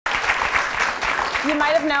You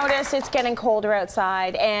might have noticed it's getting colder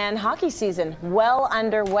outside and hockey season well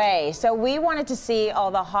underway. So we wanted to see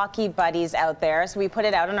all the hockey buddies out there. So we put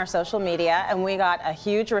it out on our social media and we got a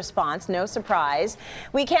huge response, no surprise.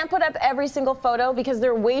 We can't put up every single photo because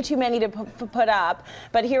there are way too many to put up.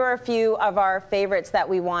 But here are a few of our favorites that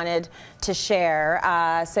we wanted to share.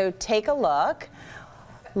 So take a look.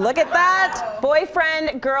 Look at that.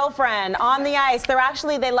 Boyfriend, girlfriend on the ice.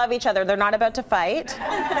 They love each other. They're not about to fight.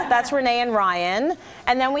 That's Renee and Ryan.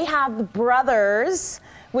 And then we have the brothers,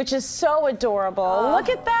 which is so adorable. Oh. Look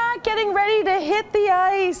at that, getting ready to hit the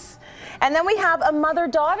ice. And then we have a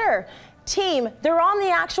mother-daughter team. They're on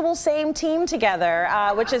the actual same team together,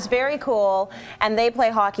 which is very cool, and they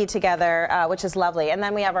play hockey together, which is lovely. And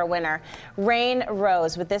then we have our winner, Rain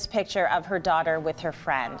Rose, with this picture of her daughter with her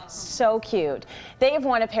friend. So cute. They have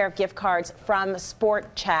won a pair of gift cards from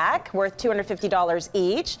Sport Check, worth $250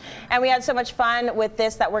 each, and we had so much fun with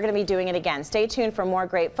this that we're going to be doing it again. Stay tuned for more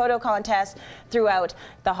great photo contests throughout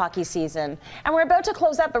the hockey season. And we're about to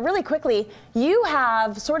close up, but really quickly, you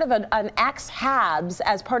have sort of an ex-Habs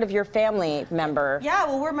as part of your family member. Yeah,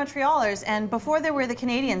 well, we're Montrealers, and before there were the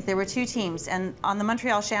Canadians, there were two teams, and on the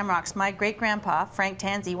Montreal Shamrocks, my great-grandpa, Frank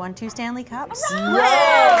Tansey, won 2 Stanley Cups. Whoa!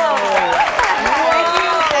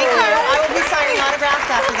 Thank you. I will be signing autographs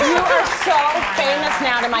after this. You are so famous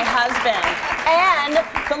now to my husband. And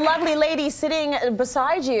the lovely lady sitting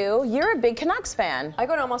beside you, you're a big Canucks fan. I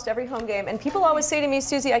go to almost every home game, and people always say to me,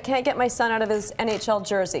 Susie, I can't get my son out of his NHL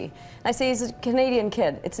jersey. And I say he's a Canadian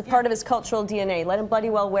kid. It's a part of his cultural DNA. Let him bloody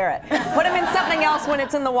well wear it. Put him in something else when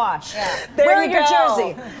it's in the wash. There Wear you your go.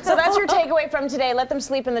 jersey. So that's your takeaway from today. Let them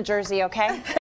sleep in the jersey, okay?